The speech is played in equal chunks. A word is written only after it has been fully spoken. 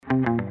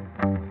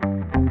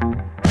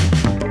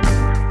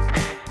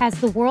As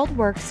the world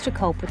works to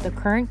cope with the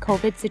current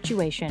COVID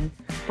situation,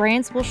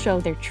 brands will show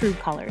their true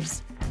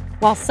colors.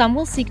 While some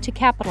will seek to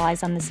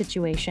capitalize on the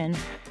situation,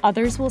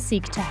 others will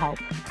seek to help.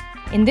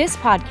 In this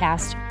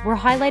podcast, we're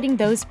highlighting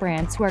those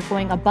brands who are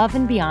going above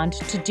and beyond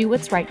to do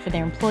what's right for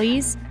their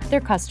employees, their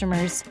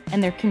customers,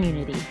 and their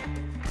community.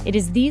 It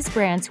is these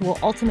brands who will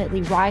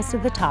ultimately rise to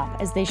the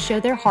top as they show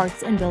their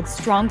hearts and build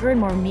stronger and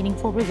more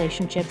meaningful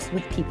relationships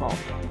with people.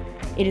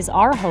 It is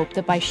our hope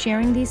that by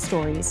sharing these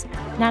stories,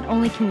 not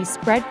only can we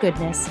spread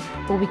goodness,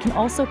 but we can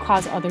also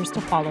cause others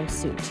to follow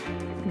suit.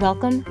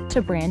 Welcome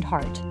to Brand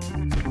Heart.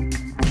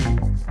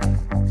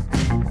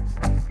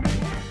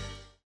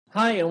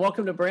 Hi, and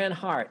welcome to Brand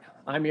Heart.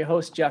 I'm your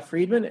host, Jeff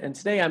Friedman, and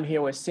today I'm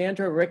here with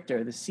Sandra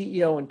Richter, the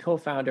CEO and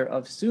co-founder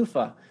of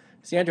Soofah.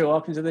 Sandra,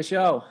 welcome to the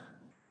show.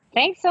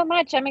 Thanks so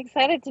much. I'm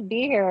excited to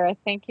be here.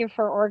 Thank you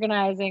for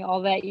organizing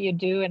all that you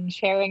do and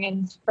sharing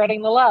and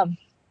spreading the love.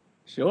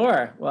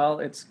 Sure. Well,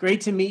 it's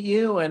great to meet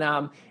you.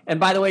 And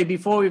by the way,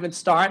 before we even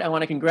start, I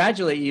want to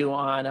congratulate you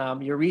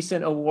on your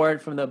recent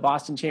award from the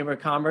Boston Chamber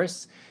of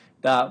Commerce,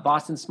 the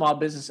Boston Small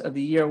Business of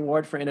the Year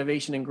Award for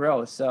Innovation and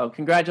Growth. So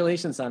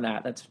congratulations on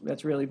that.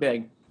 That's really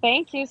big.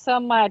 Thank you so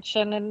much.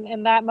 And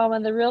in that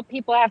moment, the real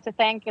people I have to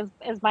thank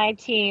is my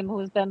team,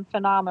 who's been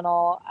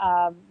phenomenal.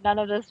 None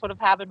of this would have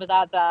happened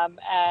without them.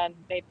 And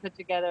they put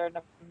together an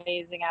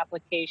amazing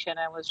application.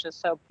 I was just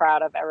so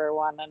proud of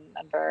everyone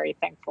and very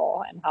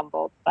thankful and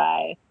humbled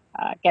by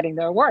getting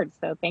the award.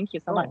 So thank you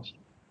so much.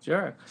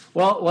 Sure.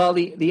 Well,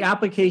 the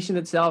application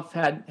itself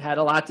had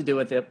a lot to do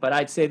with it, but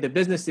I'd say the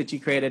business that you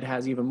created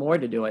has even more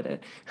to do with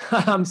it.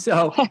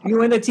 So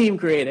you and the team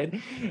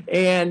created.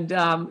 And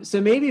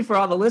so maybe for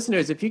all the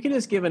listeners, if you can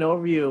just give an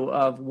overview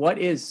of what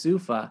is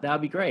Soofah, that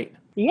would be great.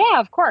 Yeah,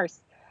 of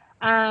course.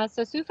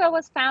 So Soofah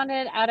was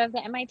founded out of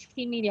the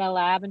MIT Media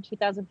Lab in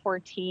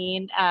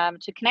 2014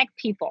 to connect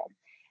people.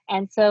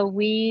 And so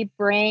we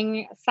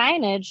bring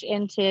signage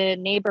into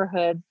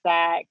neighborhoods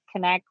that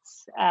connect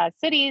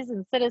cities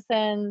and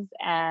citizens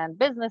and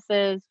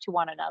businesses to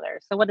one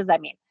another. So what does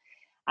that mean?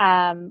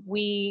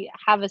 We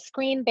have a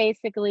screen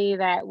basically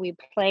that we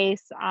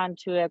place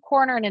onto a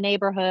corner in a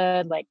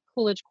neighborhood like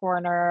Coolidge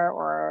Corner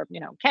or,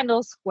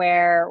 Kendall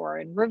Square or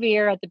in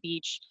Revere at the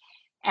beach.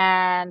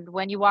 And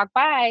when you walk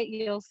by,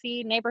 you'll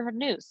see neighborhood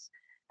news.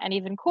 And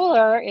even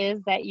cooler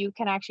is that you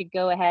can actually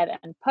go ahead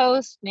and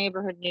post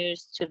neighborhood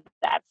news to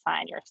that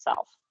sign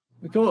yourself.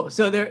 Cool.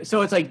 So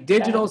it's like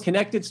digital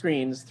connected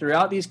screens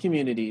throughout these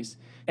communities.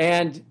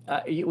 And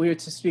we were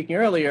just speaking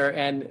earlier,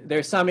 and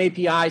there's some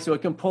API, so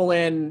it can pull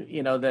in,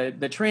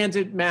 the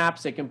transit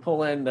maps, it can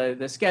pull in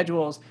the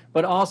schedules,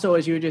 but also,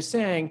 as you were just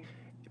saying,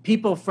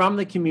 people from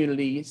the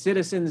community,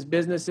 citizens,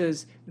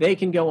 businesses, they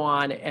can go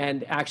on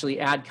and actually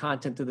add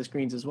content to the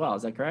screens as well.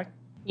 Is that correct?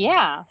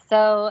 Yeah.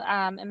 So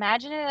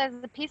imagine it as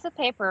a piece of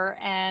paper,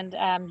 and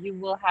you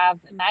will have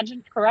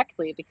imagined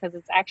correctly because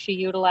it's actually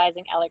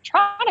utilizing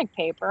electronic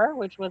paper,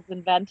 which was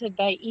invented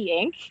by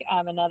E-Ink,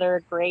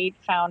 another great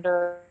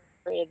founder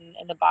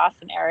in the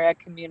Boston area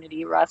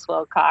community, Russ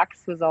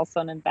Wilcox, who's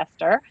also an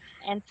investor.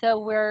 And so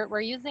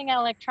we're using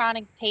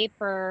electronic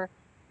paper,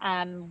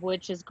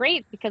 which is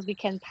great because we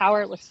can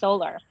power it with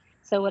solar.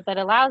 So what that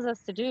allows us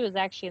to do is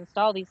actually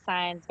install these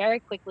signs very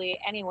quickly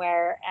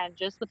anywhere. And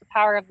just with the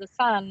power of the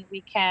sun,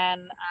 we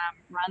can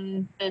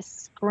run this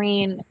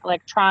screen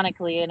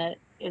electronically, and it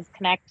is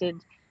connected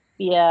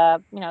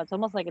via, it's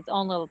almost like its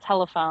own little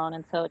telephone.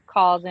 And so it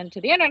calls into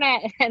the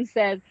internet and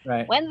says,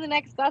 right, when's the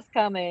next bus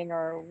coming?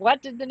 Or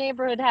what did the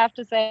neighborhood have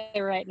to say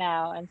right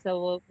now? And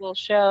so we'll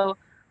show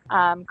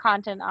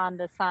content on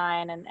the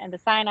sign, and the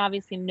sign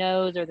obviously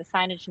knows, or the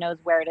signage knows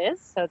where it is.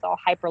 So it's all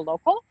hyper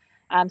local.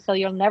 So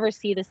you'll never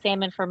see the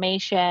same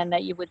information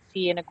that you would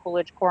see in a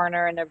Coolidge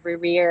Corner in a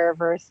Revere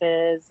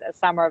versus a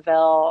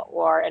Somerville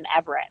or an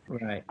Everett.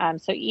 Right.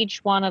 So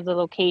each one of the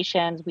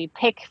locations we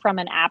pick from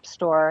an app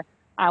store,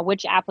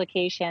 which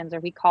applications,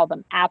 or we call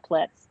them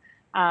applets,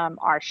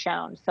 are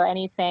shown. So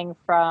anything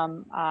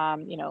from,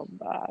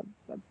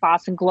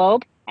 Boston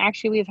Globe,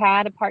 actually we've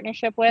had a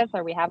partnership with,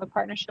 or we have a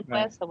partnership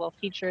with, so we'll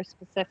feature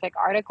specific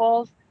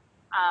articles.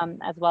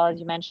 As well as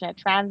you mentioned,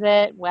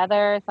 transit,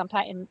 weather.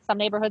 Sometimes in some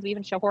neighborhoods, we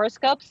even show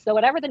horoscopes. So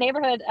whatever the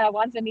neighborhood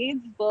wants and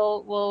needs,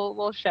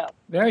 we'll show.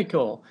 Very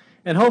cool.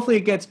 And hopefully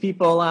it gets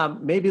people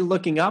maybe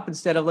looking up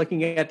instead of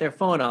looking at their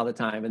phone all the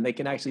time, and they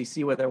can actually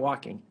see where they're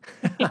walking.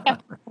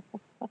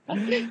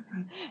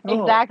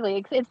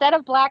 Exactly. Instead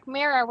of Black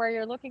Mirror, where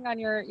you're looking on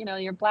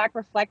your black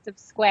reflective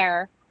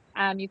square,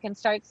 you can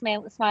start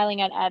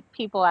smiling at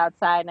people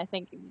outside. And I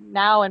think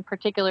now in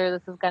particular,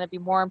 this is going to be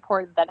more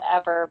important than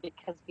ever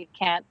because we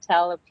can't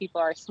tell if people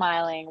are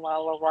smiling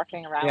while we're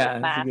walking around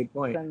with masks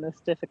in this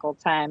difficult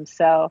time.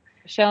 So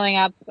showing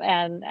up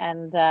and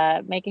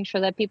making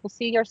sure that people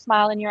see your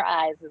smile in your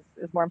eyes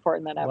is more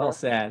important than ever. Well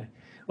said.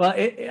 Well,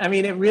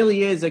 it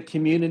really is a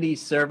community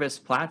service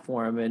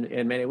platform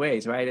in many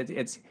ways, right?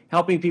 It's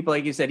helping people,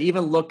 like you said,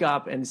 even look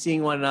up and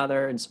seeing one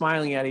another and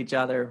smiling at each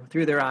other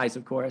through their eyes,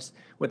 of course,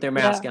 with their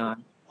mask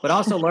on. but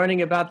also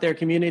learning about their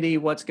community,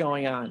 what's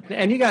going on.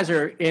 And you guys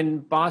are in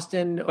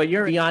Boston, or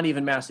you're beyond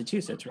even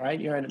Massachusetts, right?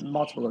 You're in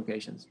multiple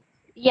locations.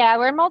 Yeah,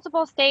 we're in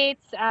multiple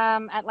states,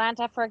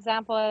 Atlanta, for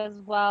example, as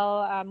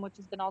well, which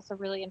has been also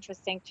really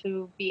interesting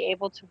to be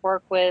able to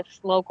work with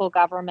local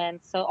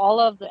governments. So all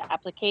of the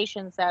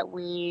applications that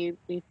we've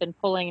been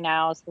pulling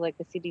now, so like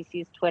the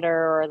CDC's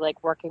Twitter or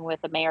like working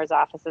with the mayor's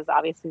offices,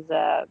 obviously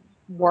the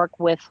work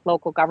with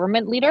local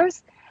government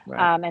leaders.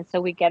 Right. And so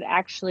we get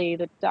actually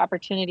the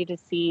opportunity to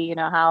see,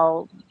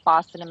 how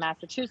Boston and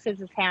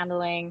Massachusetts is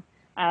handling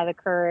the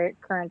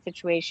current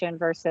situation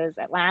versus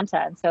Atlanta.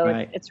 And so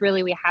Right. it's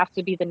really, we have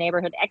to be the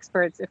neighborhood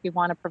experts if we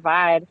want to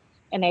provide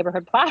a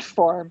neighborhood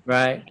platform.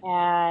 Right.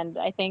 And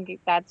I think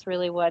that's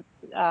really what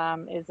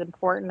is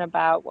important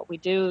about what we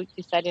do.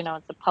 You said,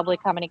 it's a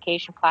public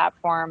communication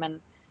platform.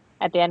 And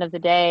at the end of the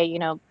day,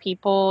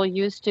 people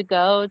used to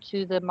go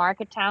to the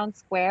market town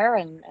square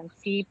and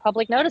see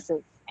public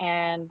notices.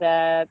 And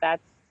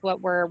that's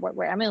what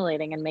we're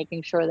emulating, and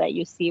making sure that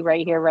you see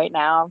right here, right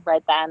now,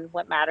 right then,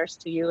 what matters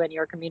to you and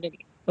your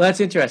community. Well, that's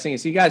interesting.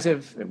 So you guys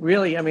have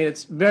really,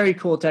 it's very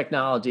cool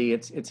technology.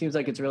 It seems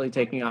like it's really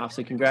taking off.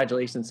 So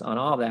congratulations on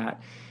all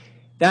that.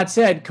 That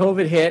said,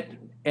 COVID hit,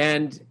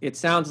 and it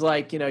sounds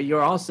like,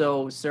 you're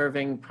also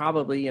serving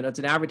probably, it's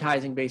an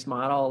advertising based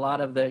model. A lot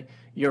of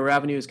your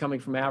revenue is coming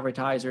from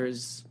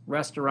advertisers,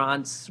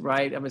 restaurants,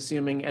 right? I'm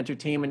assuming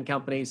entertainment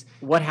companies.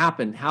 What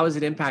happened? How has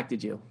it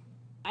impacted you?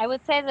 I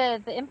would say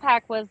that the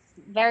impact was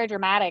very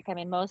dramatic.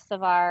 Most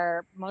of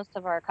our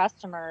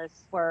customers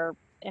were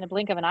in a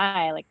blink of an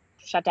eye, like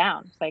shut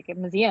down. It's like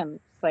museums,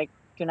 like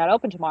do not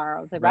open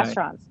tomorrow. The Right.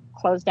 restaurants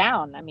closed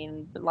down.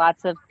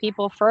 Lots of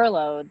people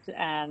furloughed,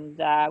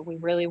 and we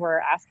really were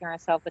asking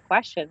ourselves the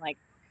question, like,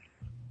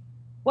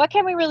 what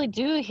can we really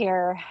do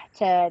here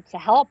to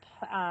help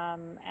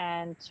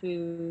and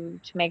to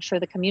make sure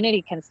the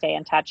community can stay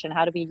in touch, and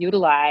how do we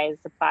utilize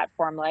a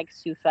platform like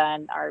SUFA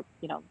and our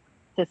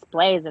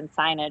displays and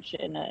signage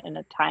in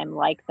a time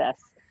like this.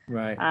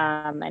 Right.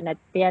 And at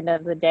the end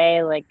of the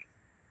day, like,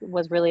 it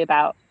was really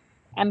about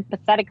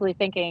empathetically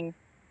thinking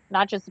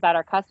not just about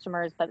our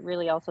customers, but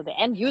really also the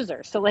end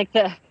users. So like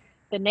the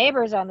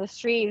neighbors on the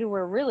street who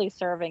we're really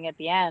serving at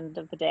the end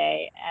of the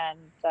day, and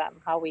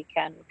how we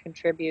can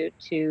contribute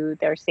to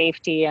their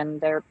safety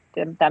and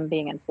them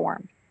being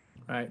informed.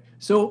 Right.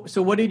 So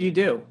what did you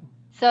do?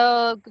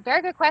 So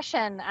very good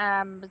question.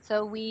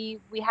 So we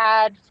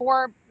had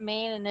 4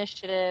 main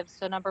initiatives.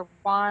 So number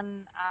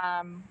one,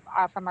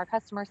 from our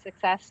customer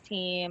success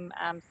team,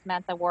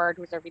 Samantha Ward,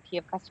 who's our VP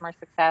of customer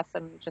success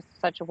and just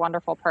such a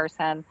wonderful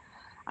person,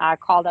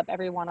 called up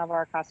every one of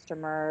our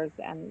customers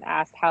and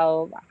asked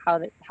how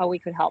we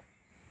could help.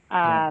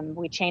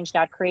 We changed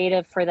out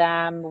creative for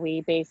them.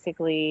 We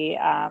basically,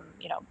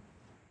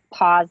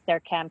 paused their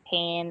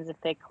campaigns if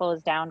they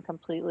closed down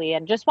completely,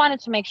 and just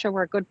wanted to make sure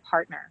we're a good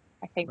partner.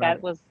 I think Right.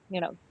 that was,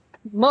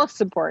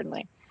 most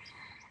importantly.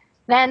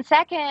 Then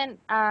second,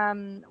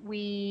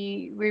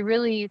 we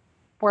really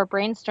were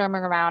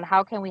brainstorming around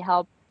how can we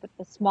help with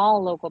the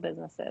small local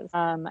businesses.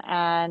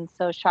 And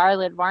so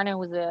Charlotte Varner,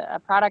 who's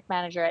a product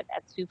manager at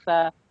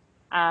SUFA,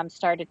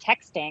 started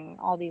texting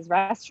all these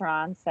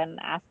restaurants and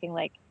asking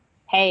like,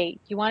 hey, do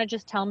you want to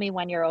just tell me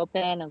when you're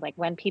open and like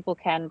when people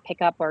can pick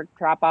up or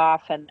drop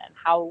off and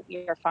how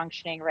you're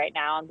functioning right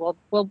now, and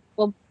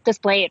we'll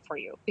display it for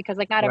you, because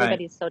like not Right.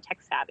 everybody's so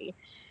tech savvy.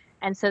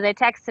 And so they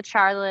texted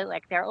Charlotte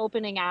like their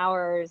opening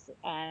hours,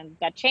 and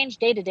that changed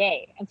day to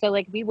day. And so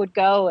like we would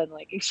go and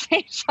like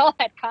exchange all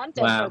that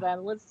content Wow. for them.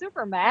 It was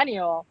super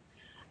manual.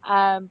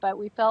 But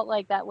we felt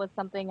like that was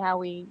something how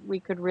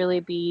we could really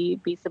be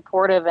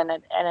supportive, and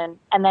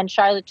then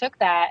Charlotte took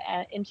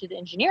that into the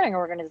engineering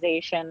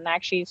organization and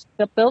actually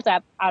built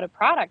out a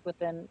product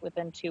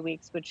within 2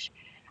 weeks, which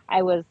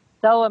I was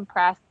so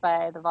impressed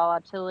by the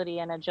volatility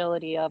and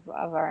agility of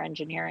our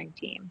engineering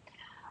team.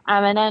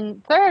 And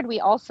then third, we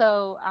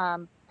also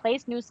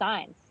placed new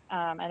signs,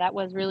 and that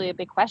was really a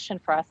big question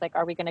for us. Like,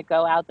 are we going to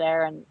go out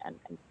there and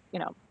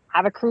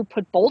have a crew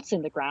put bolts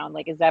in the ground?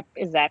 Like, is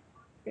that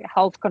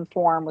health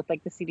conform with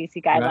like the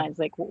CDC guidelines? Right.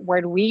 Like,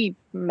 where do we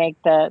make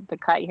the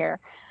cut here?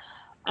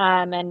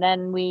 And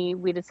then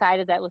we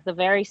decided that with a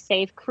very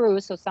safe crew,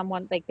 so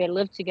someone like they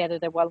lived together,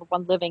 they're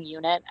one living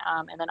unit,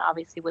 and then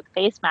obviously with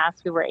face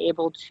masks, we were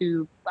able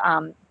to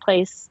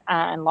place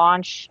and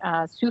launch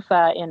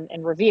SUFA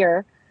in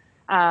Revere,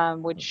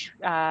 which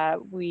I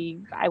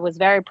was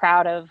very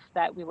proud of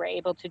that we were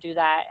able to do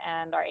that,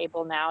 and are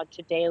able now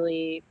to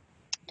daily,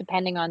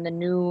 depending on the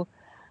new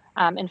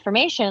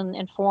information,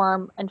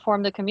 inform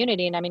the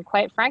community. And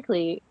quite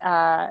frankly,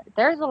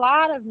 there's a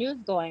lot of news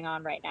going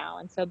on right now,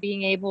 and so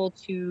being able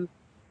to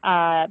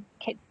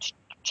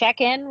check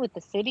in with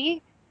the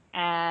city,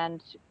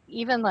 and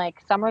even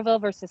like Somerville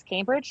versus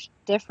Cambridge,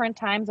 different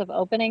times of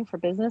opening for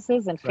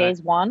businesses in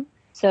phase 1.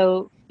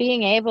 So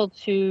being able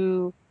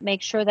to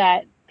make sure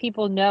that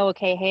people know,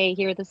 okay, hey,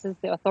 here, this is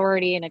the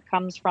authority, and it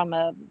comes from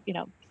a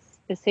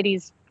the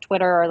city's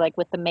Twitter or like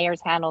with the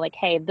mayor's handle, like,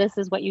 hey, this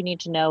is what you need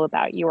to know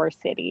about your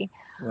city.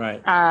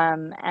 Right.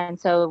 And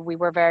so we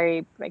were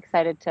very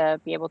excited to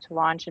be able to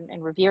launch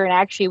in Revere. And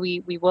actually,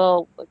 we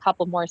will a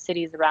couple more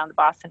cities around the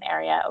Boston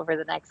area over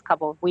the next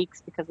couple of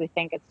weeks, because we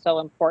think it's so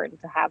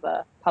important to have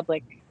a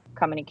public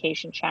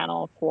communication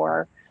channel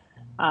for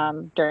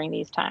during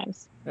these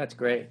times. That's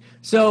great.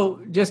 So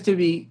just to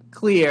be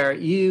clear,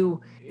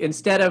 you,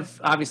 instead of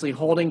obviously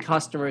holding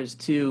customers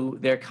to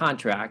their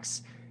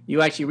contracts,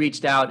 you actually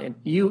reached out and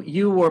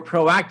you were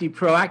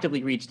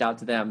proactively reached out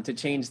to them to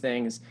change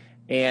things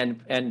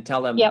and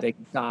tell them they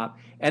can stop.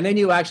 And then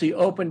you actually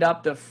opened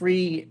up the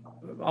free,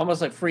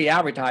 almost like free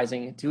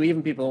advertising to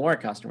even people who weren't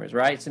customers,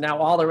 right? So now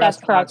all the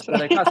restaurants,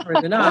 whether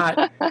customers or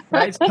not,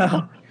 right?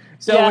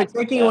 So we're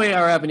taking away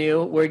our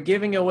revenue. We're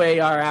giving away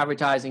our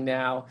advertising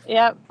now.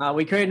 Yep.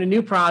 We created a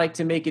new product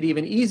to make it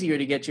even easier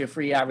to get your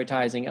free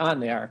advertising on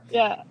there.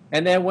 Yeah.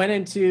 And then went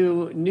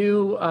into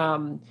new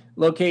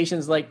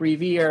locations like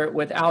Revere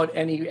without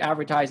any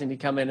advertising to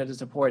come in and to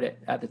support it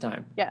at the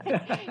time.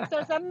 Yeah.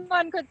 So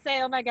someone could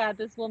say, oh my God,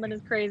 this woman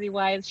is crazy.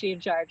 Why is she in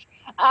charge?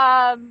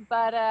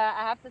 But I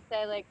have to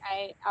say, like,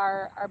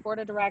 our board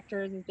of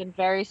directors has been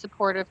very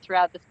supportive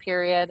throughout this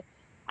period.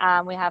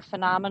 We have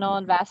phenomenal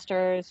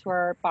investors who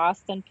are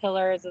Boston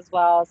pillars as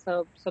well.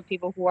 So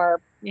people who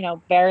are,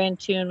 very in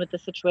tune with the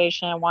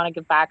situation and want to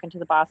give back into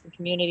the Boston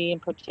community, in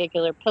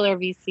particular Pillar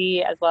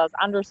VC as well as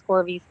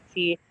Underscore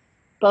VC,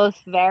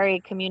 both very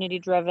community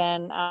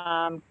driven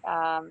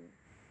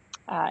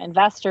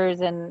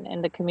investors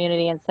in the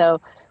community. And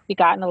so we've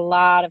gotten a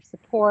lot of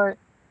support.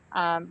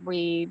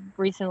 We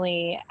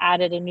recently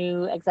added a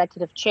new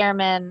executive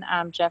chairman,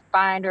 Jeff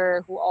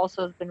Binder, who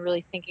also has been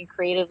really thinking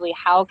creatively,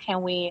 how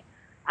can we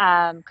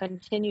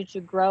continue to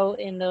grow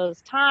in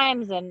those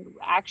times. And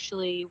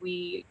actually,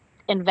 we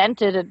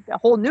invented a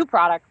whole new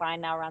product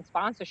line now around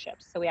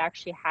sponsorships. So we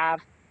actually have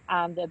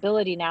the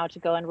ability now to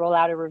go and roll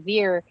out a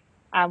Revere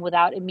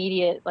without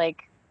immediate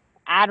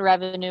ad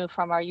revenue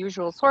from our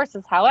usual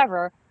sources.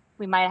 However,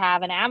 we might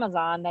have an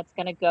Amazon that's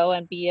going to go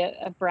and be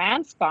a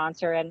brand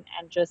sponsor and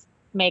just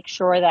make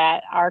sure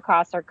that our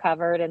costs are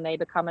covered and they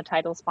become a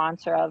title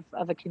sponsor of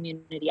a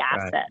community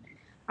asset. Right.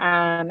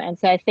 And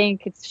so I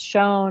think it's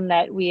shown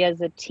that we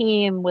as a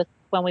team,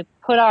 when we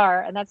put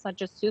and that's not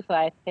just SUFA,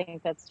 I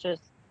think that's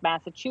just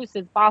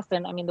Massachusetts,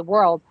 Boston, the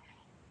world,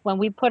 when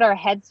we put our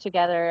heads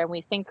together and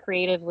we think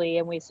creatively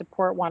and we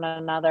support one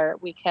another,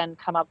 we can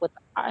come up with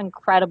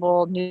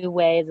incredible new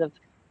ways of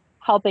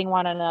helping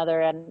one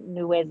another and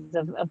new ways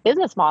of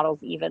business models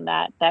even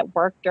that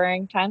work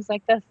during times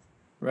like this.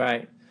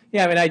 Right.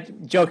 Yeah, I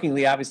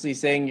jokingly obviously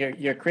saying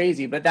you're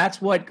crazy, but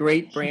that's what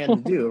great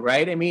brands do,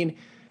 right?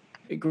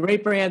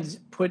 Great brands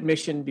put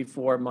mission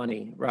before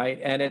money, right?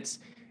 And it's,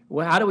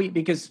 well,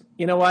 because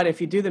you know what,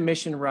 if you do the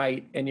mission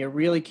right and you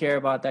really care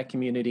about that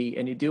community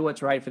and you do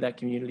what's right for that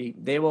community,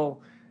 they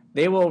will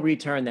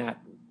return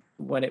that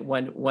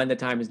when the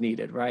time is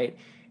needed, right?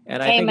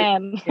 And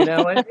Amen.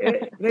 I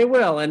think they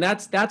will, and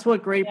that's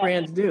what great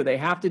brands do. They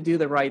have to do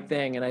the right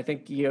thing, and I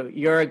think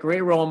you're a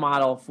great role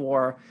model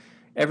for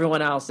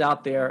everyone else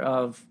out there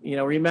of,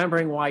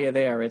 remembering why you're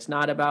there. It's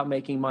not about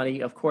making money.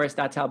 Of course,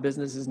 that's how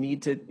businesses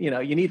need to,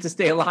 you need to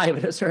stay alive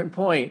at a certain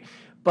point.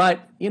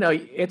 But,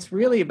 it's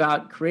really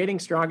about creating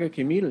stronger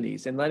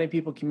communities and letting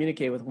people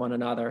communicate with one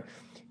another.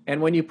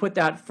 And when you put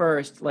that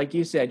first, like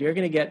you said, you're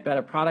going to get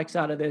better products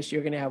out of this.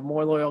 You're going to have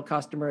more loyal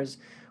customers.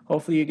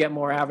 Hopefully you get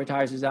more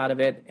advertisers out of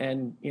it.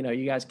 And,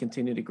 you guys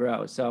continue to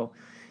grow. So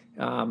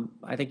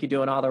I think you're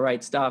doing all the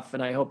right stuff.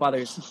 And I hope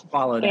others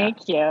follow that.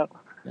 Thank you.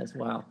 As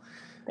well.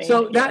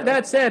 So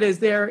that said, is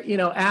there,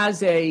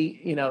 as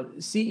a,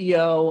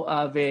 CEO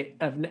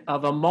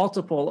of a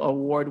multiple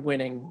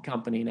award-winning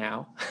company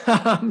now,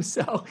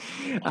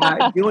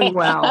 doing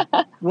well,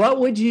 what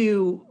would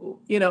you,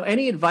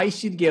 any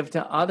advice you'd give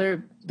to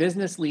other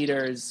business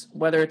leaders,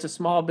 whether it's a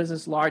small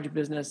business, large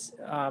business,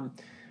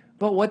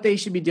 but what they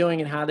should be doing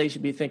and how they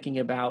should be thinking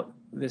about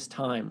this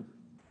time?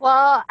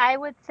 Well, I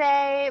would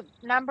say,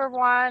 number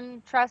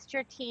one, trust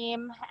your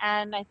team.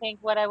 And I think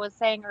what I was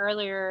saying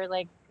earlier,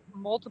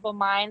 multiple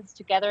minds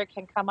together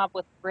can come up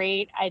with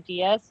great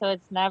ideas. So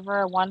it's never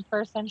a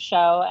one-person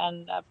show.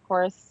 And of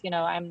course,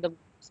 I'm the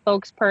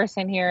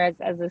spokesperson here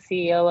as the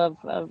CEO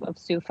of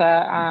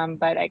SUFA.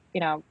 But I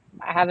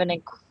have an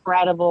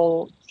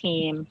incredible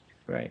team.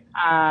 Right.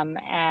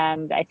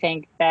 And I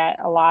think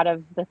that a lot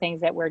of the things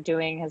that we're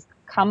doing has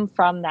come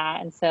from that.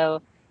 And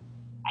so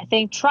I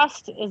think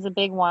trust is a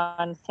big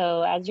one.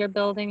 So as you're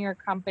building your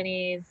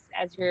companies,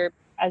 as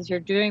you're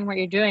doing what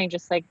you're doing,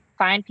 just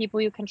find people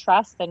you can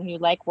trust and who you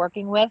like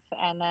working with,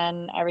 and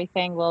then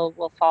everything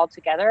will fall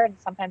together. And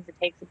sometimes it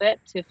takes a bit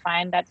to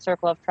find that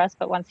circle of trust,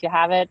 but once you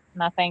have it,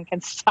 nothing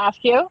can stop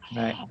you.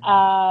 Right.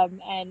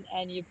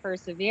 And you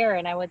persevere.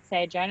 And I would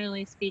say,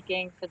 generally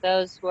speaking, for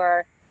those who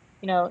are,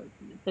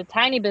 the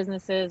tiny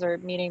businesses, or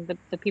meaning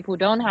the people who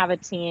don't have a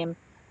team,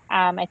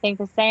 I think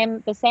the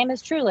same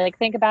is true.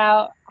 Think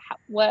about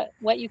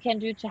what you can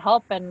do to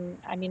help. And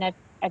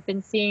I've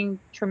been seeing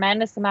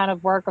tremendous amount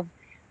of work of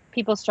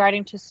people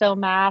starting to sew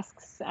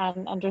masks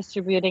and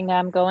distributing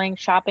them, going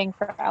shopping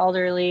for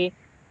elderly.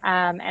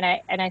 And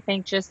I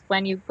think just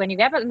when you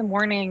get up in the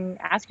morning,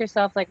 ask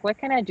yourself, like, what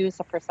can I do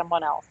for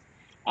someone else?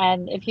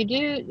 And if you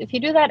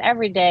do that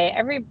every day,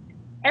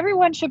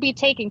 everyone should be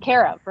taken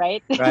care of,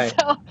 right? Right.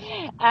 So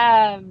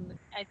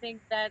I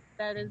think that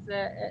is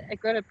a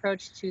good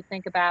approach to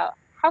think about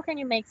how can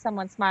you make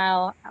someone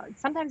smile.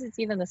 Sometimes it's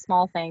even the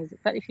small things,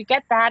 but if you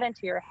get that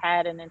into your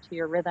head and into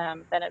your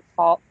rhythm, then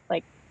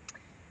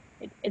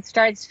it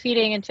starts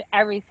feeding into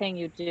everything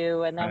you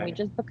do, and then Right. we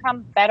just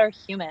become better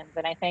humans.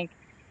 And I think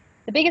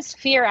the biggest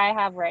fear I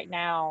have right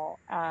now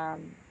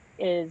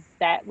is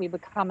that we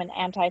become an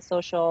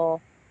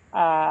antisocial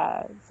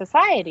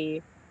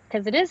society,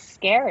 because it is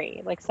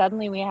scary. Like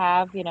suddenly we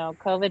have,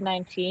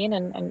 COVID-19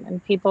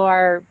 and people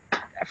are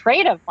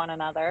afraid of one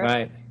another.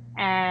 Right.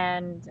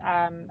 And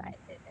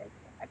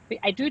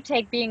I do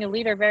take being a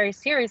leader very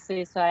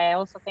seriously. So I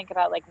also think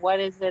about, like, what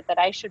is it that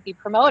I should be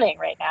promoting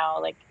right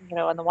now? Like,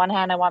 on the one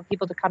hand, I want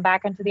people to come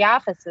back into the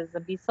offices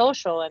and be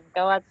social and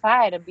go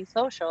outside and be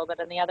social.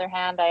 But on the other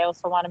hand, I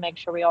also want to make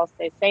sure we all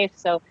stay safe.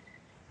 So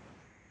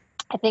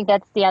I think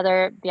that's the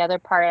other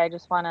part. I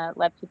just want to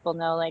let people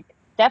know, like,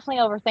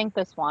 definitely overthink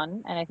this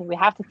one. And I think we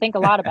have to think a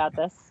lot about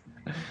this.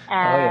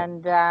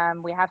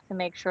 And we have to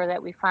make sure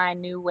that we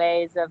find new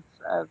ways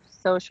of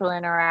social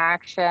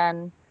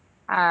interaction,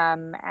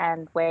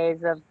 and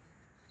ways of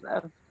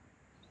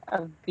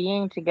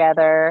being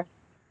together.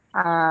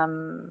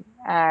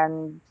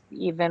 And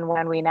even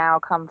when we now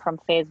come from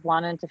phase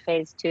 1 into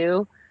phase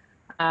 2,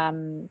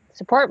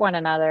 support one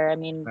another. I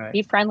mean, Right.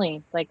 be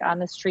friendly. Like on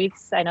the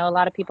streets, I know a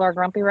lot of people are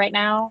grumpy right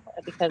now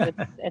because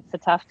it's a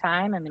tough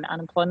time. I mean,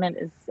 unemployment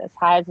is as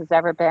high as it's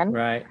ever been.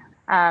 Right.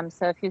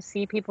 So if you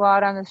see people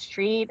out on the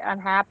street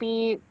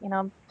unhappy,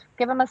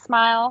 give them a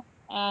smile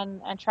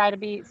and try to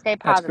stay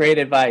positive. That's great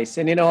advice.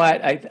 And you know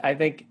what? I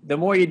think the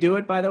more you do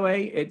it, by the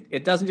way,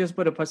 it doesn't just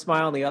put a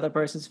smile on the other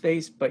person's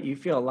face, but you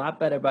feel a lot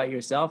better about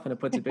yourself, and it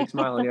puts a big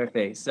smile on your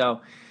face.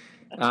 So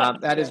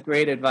that is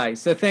great advice.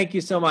 So thank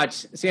you so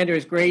much. Sandra,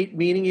 it's great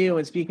meeting you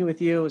and speaking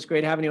with you. It was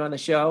great having you on the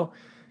show.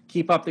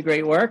 Keep up the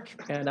great work,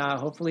 and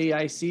hopefully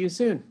I see you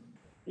soon.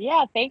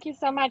 Yeah, thank you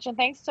so much. And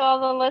thanks to all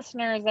the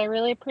listeners. I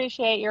really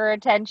appreciate your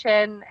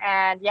attention.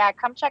 And yeah,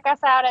 come check us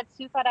out at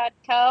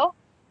sufa.co,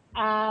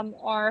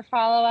 or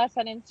follow us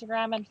on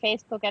Instagram and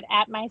Facebook at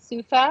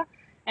 @mysufa,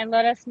 and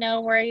let us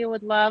know where you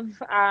would love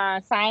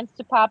science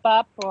to pop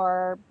up,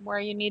 or where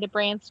you need a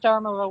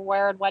brainstorm, or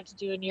where and what to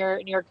do in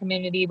your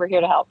community. We're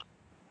here to help.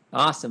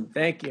 Awesome.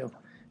 Thank you.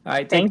 All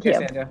right. Take care,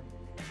 Sandra.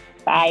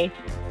 Bye.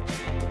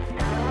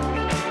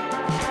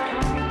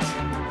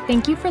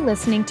 Thank you for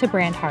listening to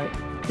Brand Heart.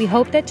 We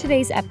hope that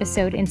today's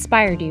episode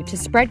inspired you to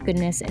spread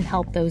goodness and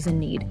help those in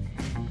need.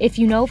 If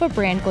you know of a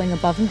brand going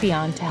above and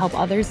beyond to help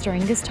others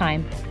during this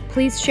time,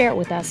 please share it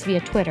with us via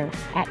Twitter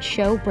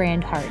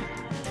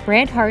 @ShowBrandHeart.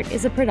 Brand Heart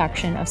is a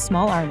production of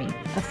Small Army,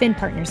 a Finn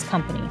Partners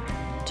company.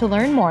 To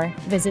learn more,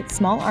 visit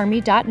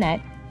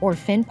smallarmy.net or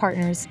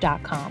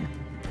finnpartners.com.